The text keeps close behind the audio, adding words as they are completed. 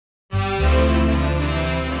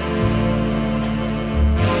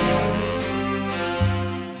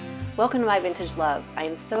Welcome to My Vintage Love. I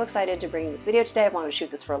am so excited to bring you this video today. I've wanted to shoot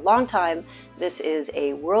this for a long time. This is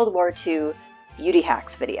a World War II beauty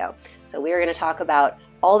hacks video. So we are going to talk about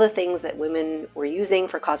all the things that women were using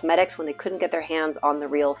for cosmetics when they couldn't get their hands on the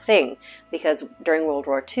real thing. Because during World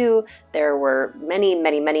War II, there were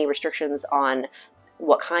many restrictions on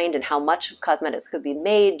what kind and how much of cosmetics could be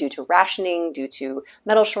made due to rationing, due to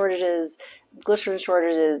metal shortages, glycerin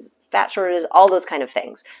shortages, fat shortages, all those kind of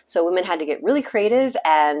things. So women had to get really creative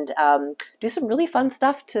and do some really fun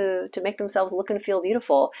stuff to make themselves look and feel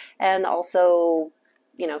beautiful, and also,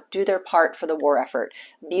 you know, do their part for the war effort.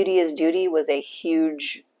 Beauty is duty was a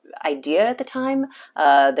huge idea at the time.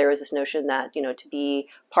 There was this notion that, you know, to be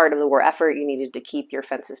part of the war effort, you needed to keep your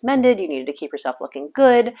fences mended, you needed to keep yourself looking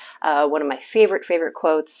good. One of my favorite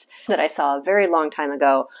quotes that I saw a very long time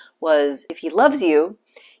ago was, "If he loves you,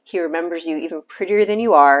 he remembers you even prettier than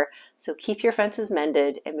you are, so keep your fences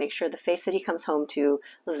mended and make sure the face that he comes home to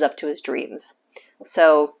lives up to his dreams."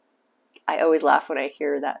 So I always laugh when I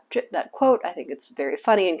hear that quote. I think it's very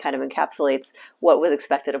funny and kind of encapsulates what was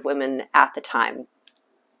expected of women at the time.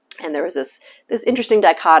 And there was this interesting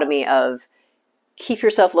dichotomy of keep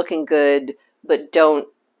yourself looking good, but don't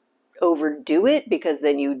overdo it, because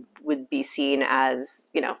then you would be seen as,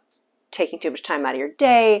 you know, taking too much time out of your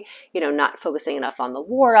day, you know, not focusing enough on the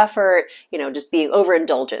war effort, you know, just being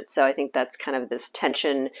overindulgent. So I think that's kind of this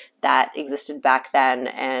tension that existed back then.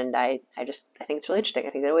 And I think it's really interesting. I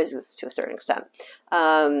think it always is to a certain extent.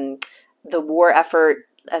 The war effort,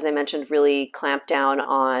 as I mentioned, really clamped down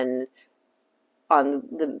on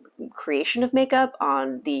the creation of makeup,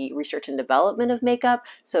 on the research and development of makeup.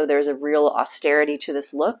 So there's a real austerity to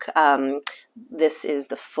this look. This is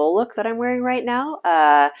the full look that I'm wearing right now.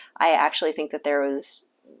 I actually think that there was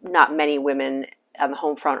not many women on the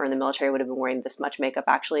home front or in the military would have been wearing this much makeup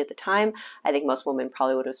actually at the time. I think most women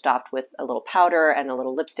probably would have stopped with a little powder and a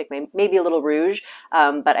little lipstick, maybe a little rouge.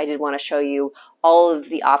 But I did want to show you all of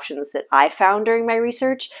the options that I found during my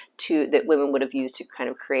research that women would have used to kind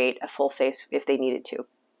of create a full face if they needed to.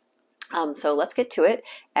 So let's get to it.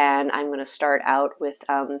 And I'm going to start out with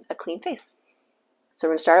a clean face. So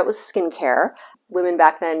we're going to start out with skincare. Women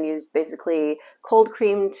back then used basically cold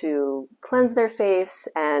cream to cleanse their face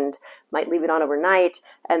and might leave it on overnight.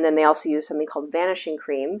 And then they also used something called vanishing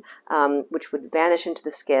cream, which would vanish into the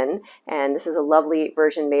skin. And this is a lovely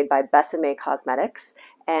version made by Besame Cosmetics.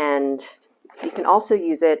 And you can also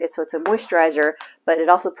use it, so it's a moisturizer, but it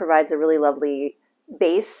also provides a really lovely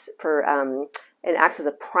base for, it acts as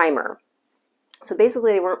a primer. So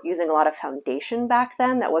basically they weren't using a lot of foundation back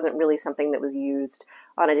then. That wasn't really something that was used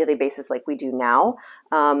on a daily basis like we do now.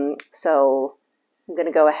 So I'm going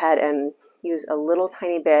to go ahead and use a little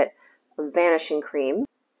tiny bit of vanishing cream.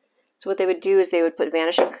 So what they would do is they would put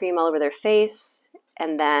vanishing cream all over their face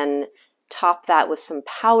and then top that with some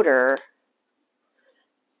powder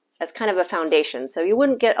as kind of a foundation. So you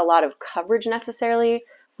wouldn't get a lot of coverage necessarily,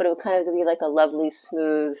 but it would kind of be like a lovely,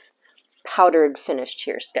 smooth, powdered finish to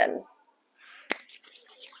your skin.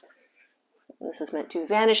 This is meant to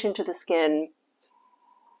vanish into the skin,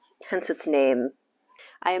 hence its name.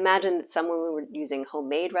 I imagine that some women were using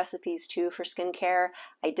homemade recipes too for skincare.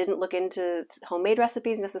 I didn't look into homemade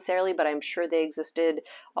recipes necessarily, but I'm sure they existed,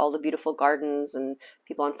 all the beautiful gardens and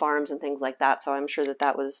people on farms and things like that. So I'm sure that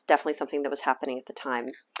that was definitely something that was happening at the time.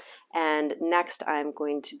 And next I'm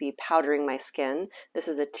going to be powdering my skin. This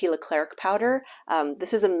is a Leclerc powder.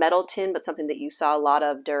 This is a metal tin, but something that you saw a lot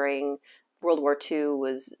of during World War II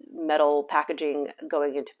was metal packaging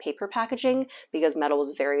going into paper packaging, because metal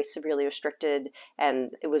was very severely restricted and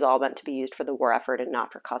it was all meant to be used for the war effort and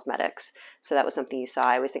not for cosmetics. So that was something you saw.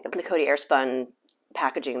 I always think of the Coty Airspun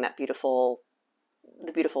packaging, the beautiful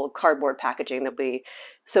cardboard packaging that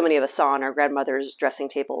so many of us saw on our grandmother's dressing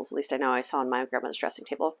tables. At least I know I saw on my grandmother's dressing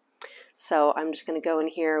table. So I'm just going to go in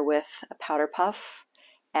here with a powder puff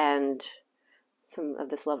and some of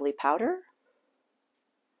this lovely powder.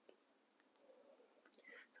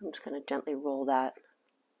 I'm just going to gently roll that,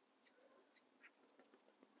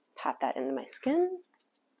 pat that into my skin.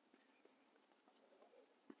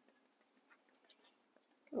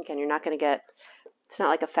 Again, you're not going to get, it's not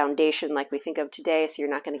like a foundation like we think of today, so you're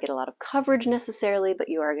not going to get a lot of coverage necessarily, but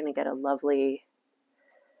you are going to get a lovely,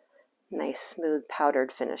 nice, smooth,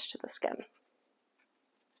 powdered finish to the skin.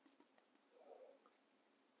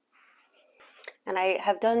 And I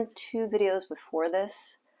have done 2 videos before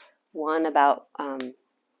this, one about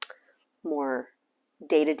more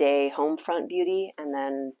day-to-day home front beauty, and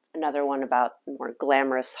then another one about more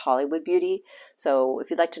glamorous Hollywood beauty. So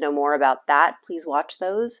if you'd like to know more about that, please watch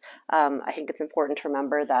those. I think it's important to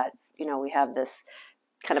remember that, you know, we have this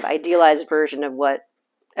kind of idealized version of what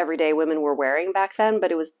everyday women were wearing back then,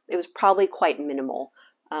 but it was probably quite minimal.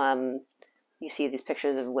 You see these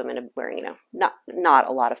pictures of women wearing, you know, not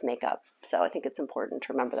a lot of makeup. So I think it's important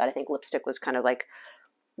to remember that. I think lipstick was kind of like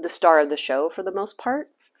the star of the show for the most part.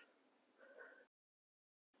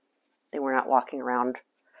 They were not walking around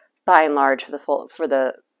by and large for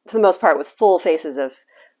the most part with full faces of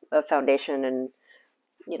foundation and,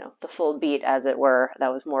 you know, the full beat, as it were.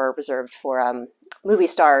 That was more reserved for movie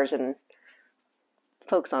stars and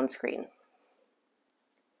folks on screen.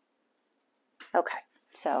 Okay,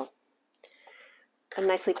 so a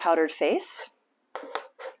nicely powdered face,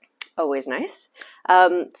 always nice.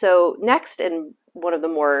 So next, and one of the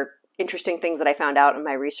more interesting things that I found out in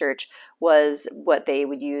my research was what they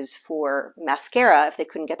would use for mascara if they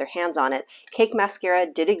couldn't get their hands on it. Cake mascara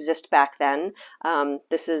did exist back then.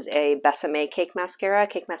 This is a Besame cake mascara.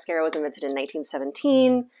 Cake mascara was invented in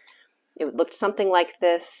 1917. It looked something like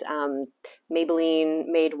this. Maybelline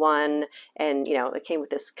made one, and you know, it came with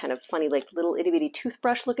this kind of funny, like little itty bitty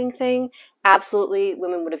toothbrush looking thing. Absolutely,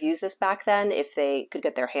 women would have used this back then if they could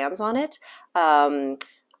get their hands on it.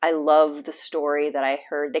 I love the story that I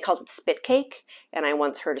heard. They called it spit cake, and I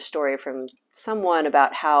once heard a story from someone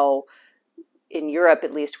about how in Europe,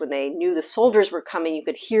 at least, when they knew the soldiers were coming, you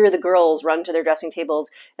could hear the girls run to their dressing tables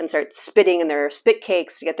and start spitting in their spit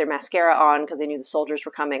cakes to get their mascara on because they knew the soldiers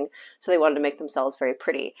were coming. So they wanted to make themselves very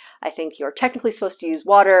pretty. I think you're technically supposed to use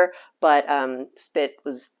water, but spit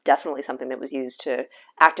was definitely something that was used to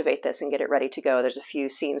activate this and get it ready to go. There's a few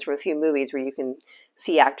scenes from a few movies where you can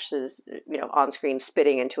see actresses, you know, on screen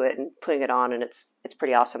spitting into it and putting it on, and it's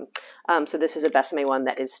pretty awesome. So this is a Besame one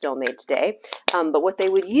that is still made today. But what they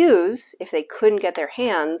would use if they couldn't get their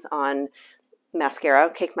hands on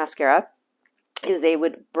mascara, cake mascara, is they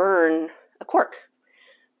would burn a cork.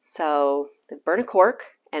 So they'd burn a cork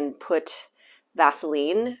and put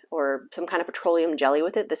Vaseline or some kind of petroleum jelly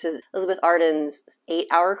with it. This is Elizabeth Arden's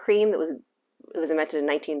 8-hour cream that was invented in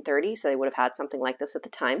 1930, so they would have had something like this at the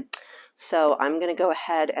time. So I'm going to go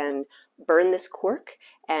ahead and burn this cork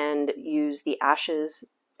and use the ashes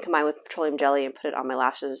combined with petroleum jelly and put it on my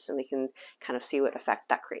lashes, and we can kind of see what effect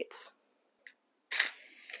that creates.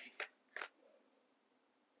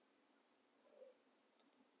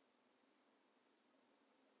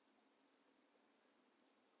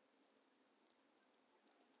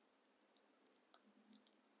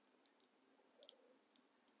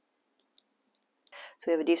 So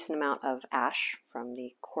we have a decent amount of ash from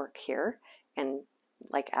the cork here, and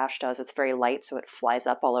like ash does, it's very light, so it flies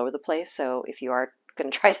up all over the place. So if you are going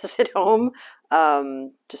to try this at home,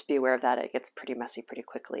 just be aware of that. It gets pretty messy pretty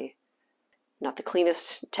quickly. Not the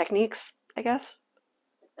cleanest techniques, I guess.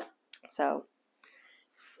 So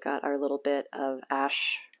got our little bit of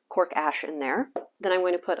ash, cork ash in there. Then I'm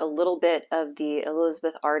going to put a little bit of the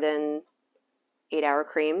Elizabeth Arden 8-hour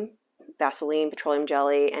cream. Vaseline, petroleum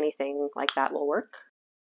jelly, anything like that will work.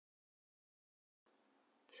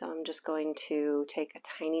 So I'm just going to take a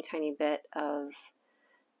tiny, tiny bit of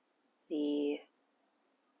the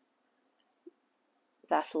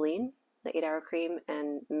Vaseline, the 8-hour cream,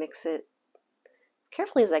 and mix it as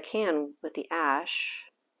carefully as I can with the ash,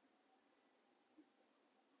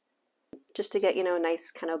 just to get, you know, a nice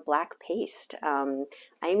kind of black paste. I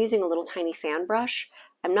am using a little tiny fan brush.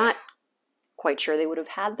 I'm not quite sure they would have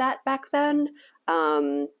had that back then.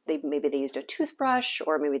 Maybe they used a toothbrush,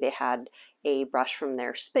 or maybe they had a brush from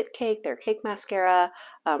their spit cake, their cake mascara,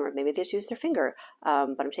 or maybe they just used their finger.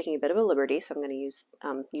 But I'm taking a bit of a liberty, so I'm going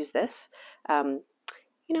to use this. You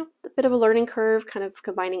know, a bit of a learning curve, kind of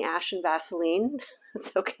combining ash and Vaseline.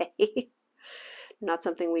 It's okay. Not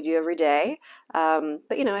something we do every day.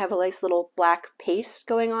 But you know, I have a nice little black paste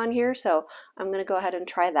going on here, so I'm going to go ahead and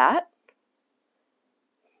try that.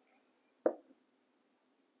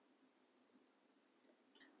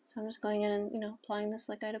 So I'm just going in and, you know, applying this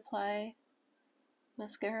like I'd apply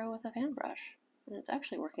mascara with a fan brush. And it's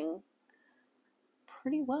actually working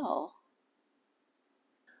pretty well.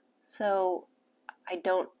 So I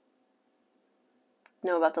don't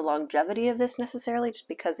know about the longevity of this necessarily, just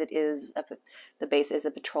because it is, the base is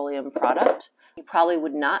a petroleum product. You probably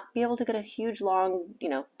would not be able to get a huge long, you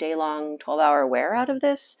know, day-long 12-hour wear out of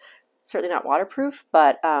this. Certainly not waterproof,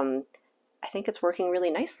 but I think it's working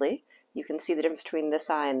really nicely. You can see the difference between this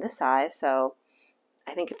eye and this eye, so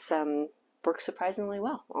I think it's works surprisingly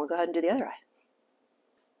well. I'll go ahead and do the other eye.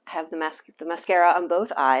 I have the mascara on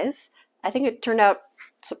both eyes. I think it turned out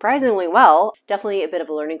surprisingly well. Definitely a bit of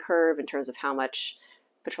a learning curve in terms of how much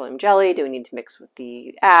petroleum jelly do we need to mix with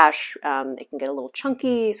the ash. It can get a little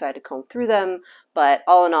chunky, so I had to comb through them, but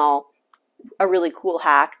all in all, a really cool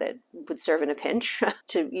hack that would serve in a pinch.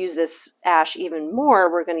 To use this ash even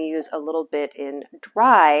more, we're going to use a little bit in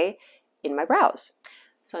dry in my brows.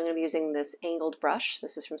 So I'm going to be using this angled brush.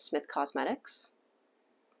 This is from Smith Cosmetics.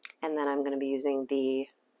 And then I'm going to be using the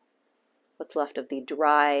what's left of the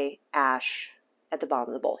dry ash at the bottom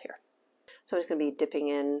of the bowl here. So I'm just going to be dipping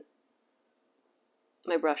in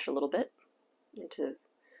my brush a little bit into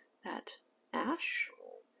that ash,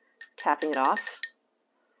 tapping it off.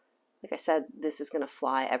 Like I said, this is going to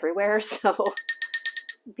fly everywhere, so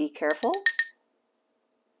be careful.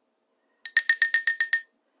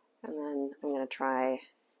 And then I'm going to try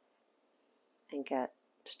and get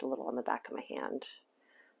just a little on the back of my hand.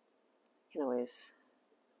 You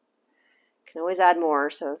can always add more,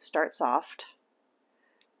 so start soft.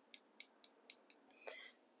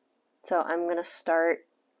 So I'm going to start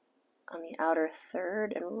on the outer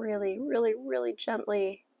third and really, really, really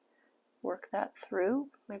gently work that through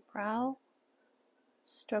my brow,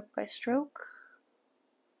 stroke by stroke.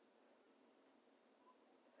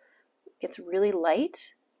 It's really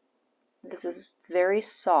light. This is very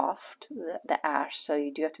soft, the ash, so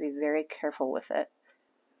you do have to be very careful with it.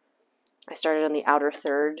 I started on the outer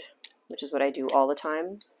third, which is what I do all the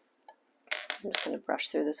time. I'm just going to brush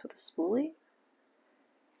through this with a spoolie.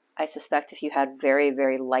 I suspect if you had very,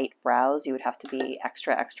 very light brows, you would have to be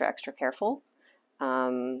extra, extra, extra careful.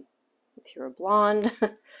 If you're a blonde,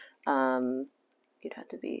 you'd have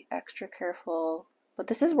to be extra careful. But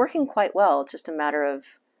this is working quite well. It's just a matter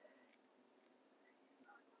of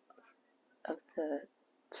the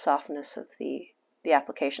softness of the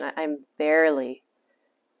application. I'm barely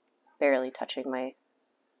touching my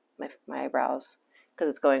eyebrows because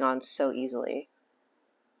it's going on so easily.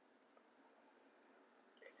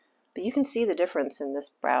 But you can see the difference in this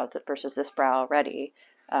brow versus this brow already.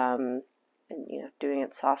 And doing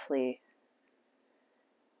it softly,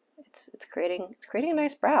 it's creating a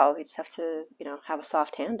nice brow. You just have to have a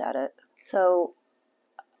soft hand at it. So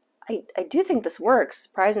I do think this works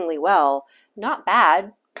surprisingly well. Not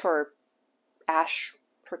bad for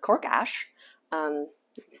cork ash. You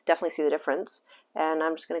definitely see the difference. And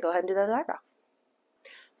I'm just going to go ahead and do that eyebrow.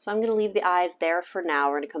 So I'm going to leave the eyes there for now.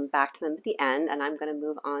 We're going to come back to them at the end, and I'm going to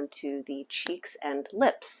move on to the cheeks and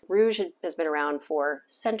lips. Rouge has been around for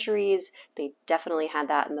centuries. They definitely had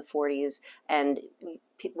that in the 40s, and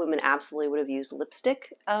women absolutely would have used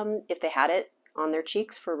lipstick if they had it on their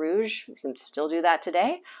cheeks for rouge. You can still do that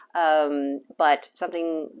today. But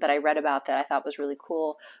something that I read about that I thought was really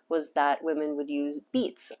cool was that women would use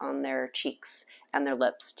beets on their cheeks and their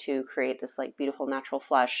lips to create this like beautiful natural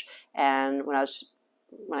flush. And when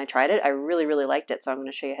I tried it, I really, really liked it. So I'm going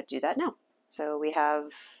to show you how to do that now. So we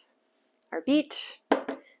have our beet,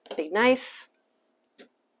 big knife.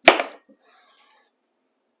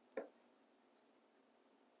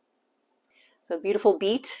 So beautiful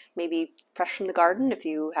beet, maybe fresh from the garden if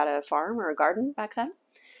you had a farm or a garden back then.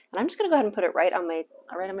 And I'm just going to go ahead and put it right on my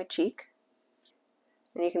cheek.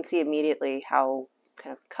 And you can see immediately how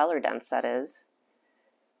kind of color dense that is.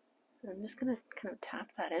 And I'm just going to kind of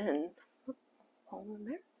tap that in. All in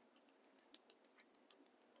there.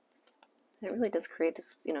 It really does create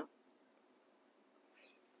this,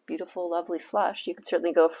 beautiful, lovely flush. You could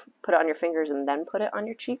certainly go put it on your fingers and then put it on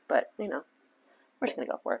your cheek, but, we're just going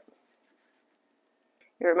to go for it.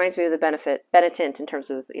 It reminds me of the Benetint in terms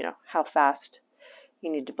of, how fast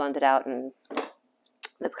you need to blend it out and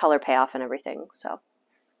the color payoff and everything. So,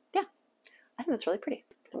 yeah, I think that's really pretty.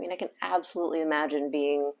 I mean, I can absolutely imagine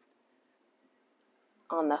being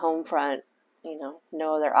on the home front,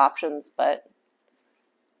 no other options but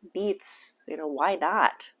beets, why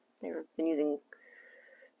not? They've been using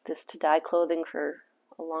this to dye clothing for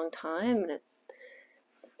a long time, and it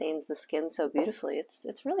stains the skin so beautifully.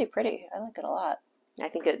 It's really pretty. I like it a lot. I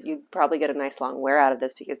think you'd probably get a nice long wear out of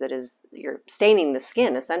this because you're staining the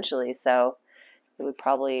skin essentially, so it'd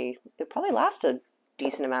probably last a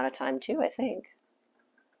decent amount of time too, I think.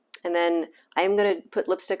 And then I am going to put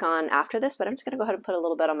lipstick on after this, but I'm just going to go ahead and put a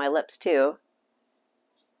little bit on my lips too.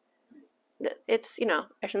 It's,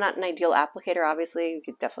 it's not an ideal applicator, obviously. You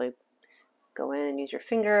could definitely go in and use your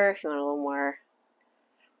finger if you want a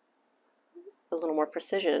little more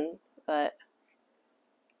precision, but,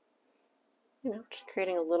 just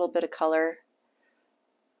creating a little bit of color,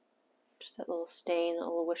 just that little stain, a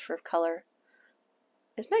little whisper of color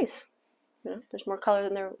is nice. There's more color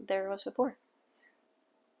than there was before.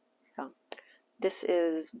 So this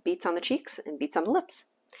is beets on the cheeks and beets on the lips.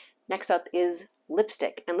 Next up is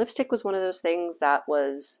lipstick. And lipstick was one of those things that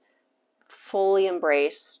was fully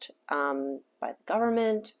embraced by the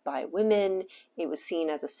government, by women. It was seen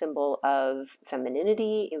as a symbol of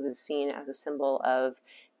femininity. It was seen as a symbol of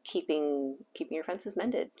keeping your fences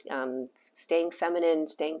mended, staying feminine,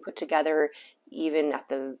 staying put together, even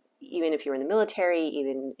if you were in the military,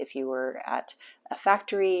 even if you were at a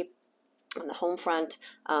factory, on the home front.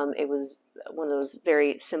 It was one of those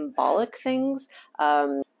very symbolic things.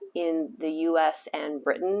 In the U.S. and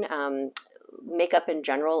Britain, makeup in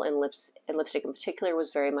general and lipstick in particular was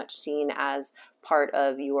very much seen as part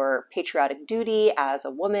of your patriotic duty as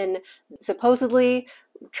a woman. Supposedly,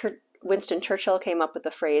 Winston Churchill came up with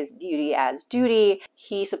the phrase beauty as duty.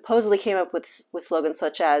 He supposedly came up with slogans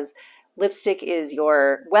such as lipstick is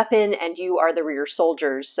your weapon and you are the rear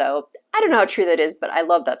soldiers. So I don't know how true that is, but I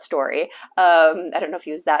love that story. I don't know if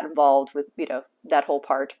he was that involved with, that whole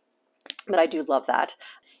part, but I do love that.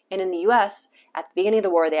 And in the US, at the beginning of the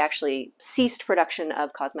war, they actually ceased production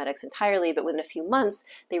of cosmetics entirely, but within a few months,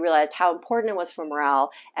 they realized how important it was for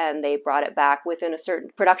morale, and they brought it back within a certain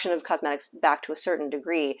production of cosmetics back to a certain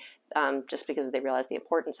degree, just because they realized the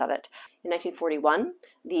importance of it. In 1941,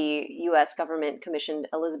 the US government commissioned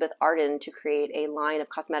Elizabeth Arden to create a line of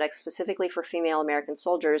cosmetics specifically for female American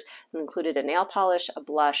soldiers that included a nail polish, a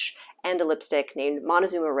blush, and a lipstick named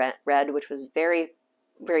Montezuma Red, which was very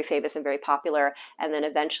famous and very popular. And then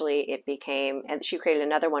eventually it became, and she created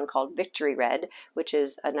another one called Victory Red, which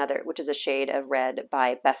is a shade of red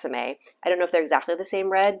by Besame. I don't know if they're exactly the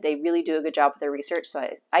same red. They really do a good job with their research, so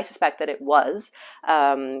I suspect that it was,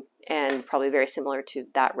 and probably very similar to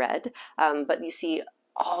that red. But you see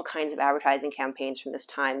all kinds of advertising campaigns from this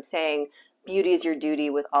time saying beauty is your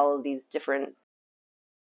duty, with all these different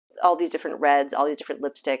reds, all these different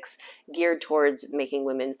lipsticks geared towards making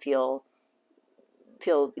women feel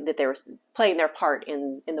that they were playing their part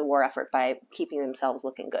in the war effort by keeping themselves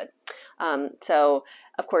looking good. So,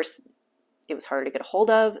 of course, it was harder to get a hold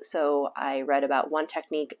of. So I read about one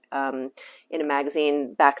technique in a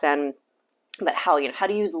magazine back then, about how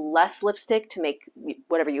to use less lipstick to make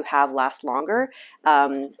whatever you have last longer.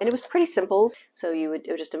 And it was pretty simple. So it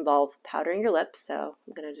would just involve powdering your lips. So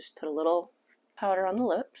I'm going to just put a little powder on the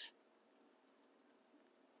lips.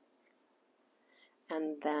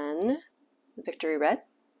 And then Victory Red.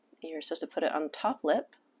 You're supposed to put it on the top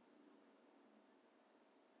lip.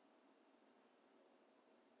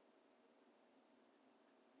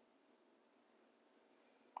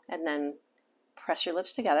 And then press your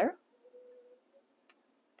lips together.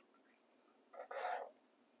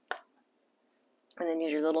 And then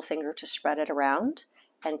use your little finger to spread it around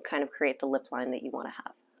and kind of create the lip line that you want to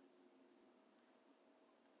have.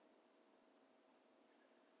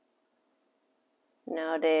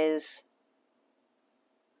 Nowadays,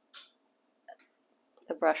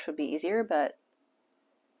 the brush would be easier, but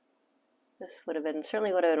this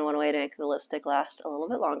certainly would have been one way to make the lipstick last a little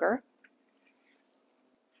bit longer.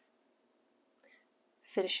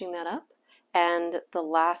 Finishing that up. And the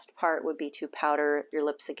last part would be to powder your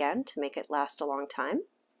lips again to make it last a long time,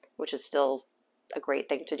 which is still a great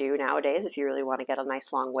thing to do nowadays if you really want to get a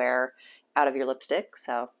nice long wear out of your lipstick.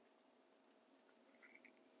 So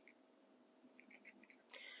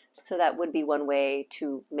that would be one way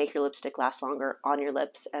to make your lipstick last longer on your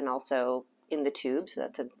lips and also in the tube. So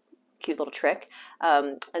that's a cute little trick.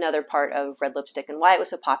 Another part of red lipstick and why it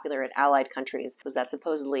was so popular in Allied countries was that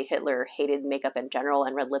supposedly Hitler hated makeup in general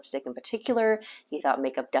and red lipstick in particular. He thought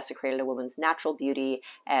makeup desecrated a woman's natural beauty.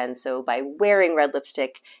 And so by wearing red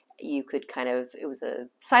lipstick, you could it was a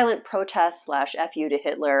silent protest / FU to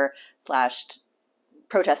Hitler /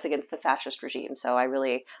 protest against the fascist regime. So I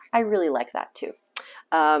really like that too.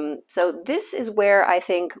 So this is where I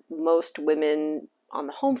think most women on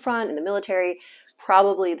the home front, in the military,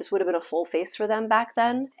 this would have been a full face for them back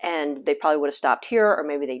then, and they probably would have stopped here, or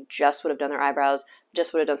maybe they just would have done their eyebrows,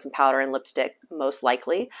 just would have done some powder and lipstick, most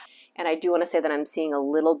likely. And I do want to say that I'm seeing a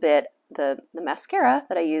little bit, the mascara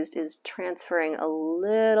that I used is transferring a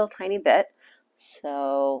little tiny bit.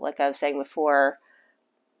 So like I was saying before,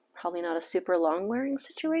 probably not a super long wearing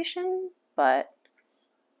situation, or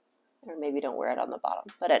maybe don't wear it on the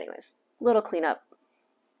bottom. But anyways, little cleanup,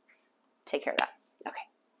 take care of that. Okay.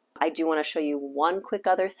 I do want to show you one quick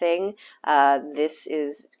other thing. This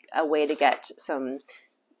is a way to get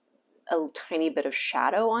a tiny bit of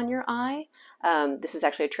shadow on your eye. This is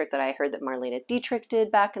actually a trick that I heard that Marlene Dietrich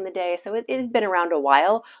did back in the day. So it's been around a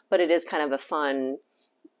while, but it is kind of a fun,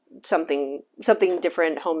 something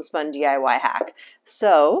different, homespun DIY hack.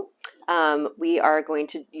 So we are going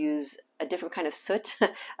to use a different kind of soot.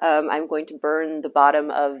 I'm going to burn the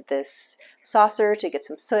bottom of this saucer to get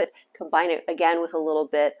some soot, combine it again with a little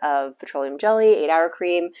bit of petroleum jelly, 8-hour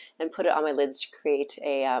cream, and put it on my lids to create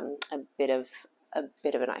a bit of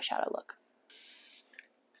an eyeshadow look.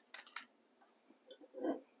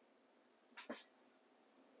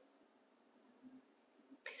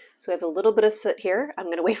 So we have a little bit of soot here. I'm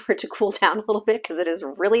going to wait for it to cool down a little bit because it is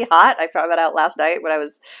really hot. I found that out last night when I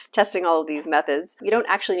was testing all of these methods. You don't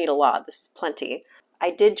actually need a lot. This is plenty.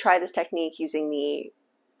 I did try this technique using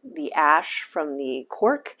the ash from the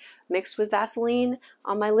cork mixed with Vaseline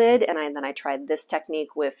on my lid, and then I tried this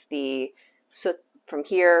technique with the soot from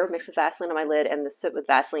here mixed with Vaseline on my lid, and the soot with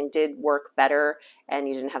Vaseline did work better, and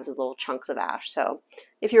you didn't have the little chunks of ash. So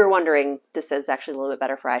if you were wondering, this is actually a little bit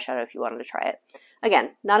better for eyeshadow if you wanted to try it.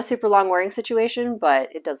 Again, not a super long wearing situation,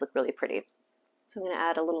 but it does look really pretty. So I'm going to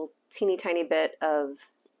add a little teeny tiny bit of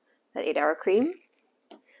that 8-hour cream.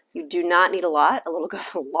 You do not need a lot. A little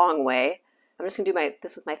goes a long way. I'm just going to do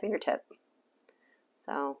this with my fingertip.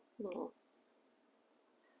 So a little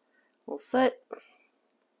soot.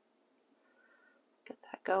 Get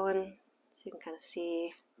that going so you can kind of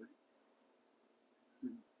see.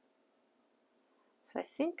 So I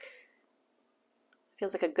think it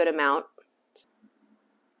feels like a good amount.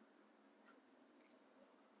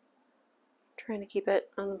 Trying to keep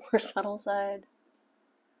it on the more subtle side.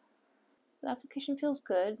 The application feels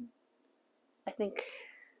good. I think,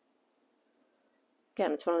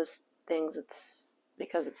 again, it's one of those things that's,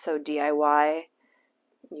 because it's so DIY,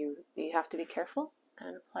 you have to be careful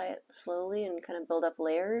and apply it slowly and kind of build up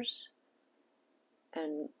layers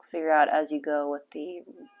and figure out as you go what the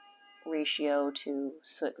ratio to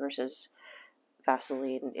soot versus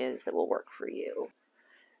Vaseline is that will work for you.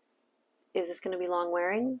 Is this going to be long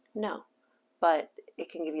wearing? No, but it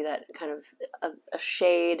can give you that kind of a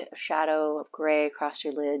shade, a shadow of gray across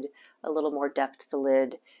your lid, a little more depth to the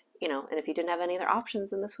lid, you know, and if you didn't have any other options,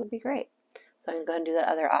 then this would be great. So I'm going to go ahead and do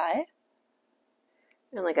that other eye.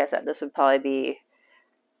 And like I said, this would probably be,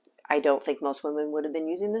 I don't think most women would have been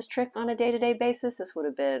using this trick on a day-to-day basis. This would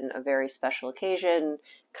have been a very special occasion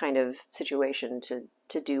kind of situation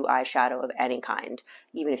to do eyeshadow of any kind.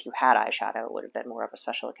 Even if you had eyeshadow, it would have been more of a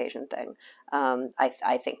special occasion thing.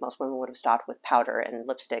 I think most women would have stopped with powder and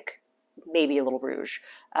lipstick, maybe a little rouge.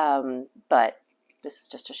 But this is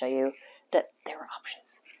just to show you that there are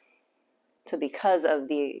options. So because of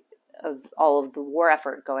all of the war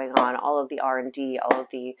effort going on, all of the R&D, all of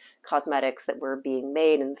the cosmetics that were being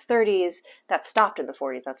made in the 30s, that stopped in the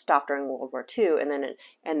 40s, that stopped during World War II,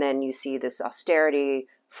 and then you see this austerity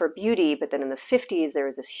for beauty, but then in the 50s there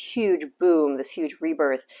was this huge boom, this huge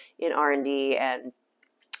rebirth in R&D and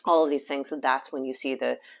all of these things. So that's when you see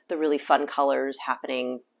the really fun colors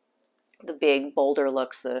happening, the big bolder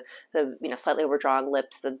looks, the slightly overdrawn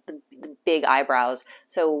lips, the big eyebrows.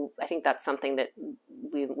 So I think that's something that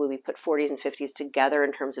when we put 40s and 50s together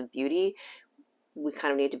in terms of beauty, we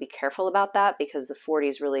kind of need to be careful about that, because the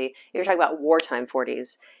 40s really, if you're talking about wartime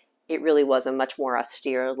 40s, it really was a much more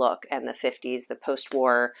austere look, and the 50s, the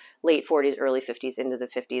post-war, late 40s, early 50s into the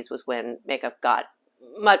 50s was when makeup got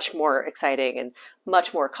much more exciting and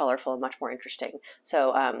much more colorful and much more interesting.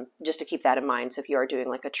 So just to keep that in mind. So if you are doing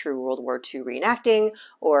like a true World War II reenacting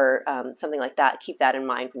or something like that, keep that in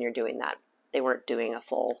mind when you're doing that. They weren't doing a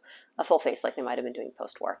full face like they might have been doing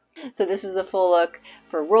post-war. So this is the full look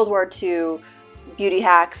for World War II beauty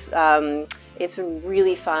hacks. It's been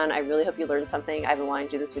really fun. I really hope you learned something. I've been wanting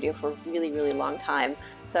to do this video for a really, really long time.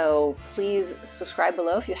 So please subscribe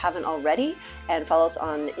below if you haven't already, and follow us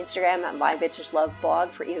on Instagram at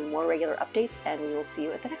MyBitchesLoveBlog for even more regular updates, and we will see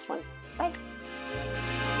you at the next one. Bye.